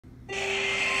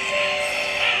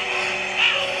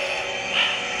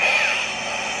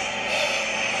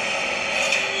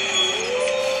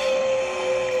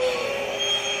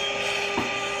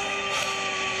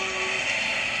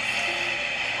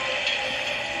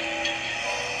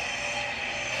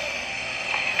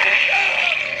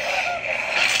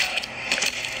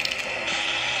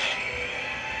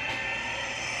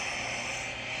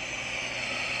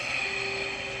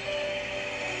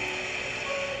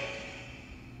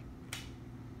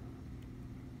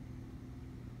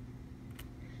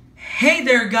Hey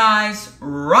there guys,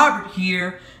 Robert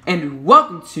here, and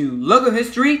welcome to Logo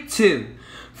History 2.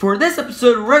 For this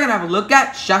episode, we're going to have a look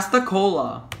at Shasta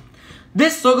Cola.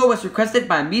 This logo was requested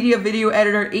by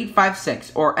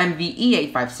MediaVideoEditor856, or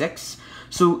MVE856.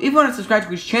 So if you want to subscribe to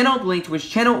his channel, the link to his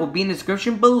channel will be in the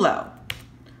description below.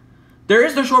 There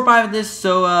is no short bio of this,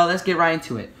 so let's get right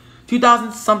into it.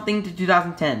 2000 something to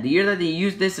 2010. The year that they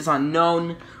used this is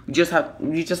unknown. We just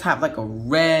have like a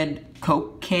red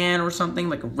Coke can or something,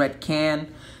 like a red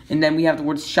can, and then we have the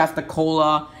words Shasta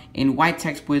Cola in white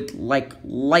text with like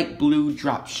light blue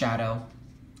drop shadow,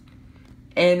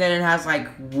 and then it has like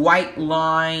white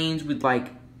lines with like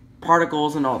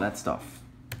particles and all that stuff.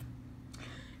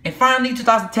 And finally,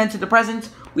 2010 to the present,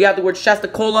 we have the word Shasta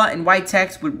Cola in white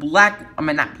text with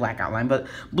not black outline, but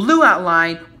blue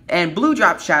outline and blue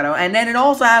drop shadow, and then it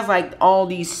also has like all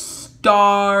these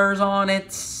stars on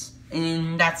it,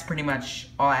 and that's pretty much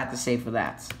all I have to say for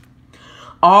that.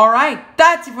 Alright,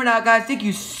 that's it for now guys. Thank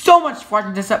you so much for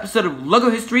watching this episode of Logo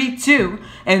History 2,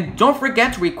 and don't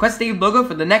forget to request a logo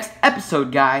for the next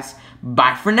episode guys.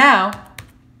 Bye for now.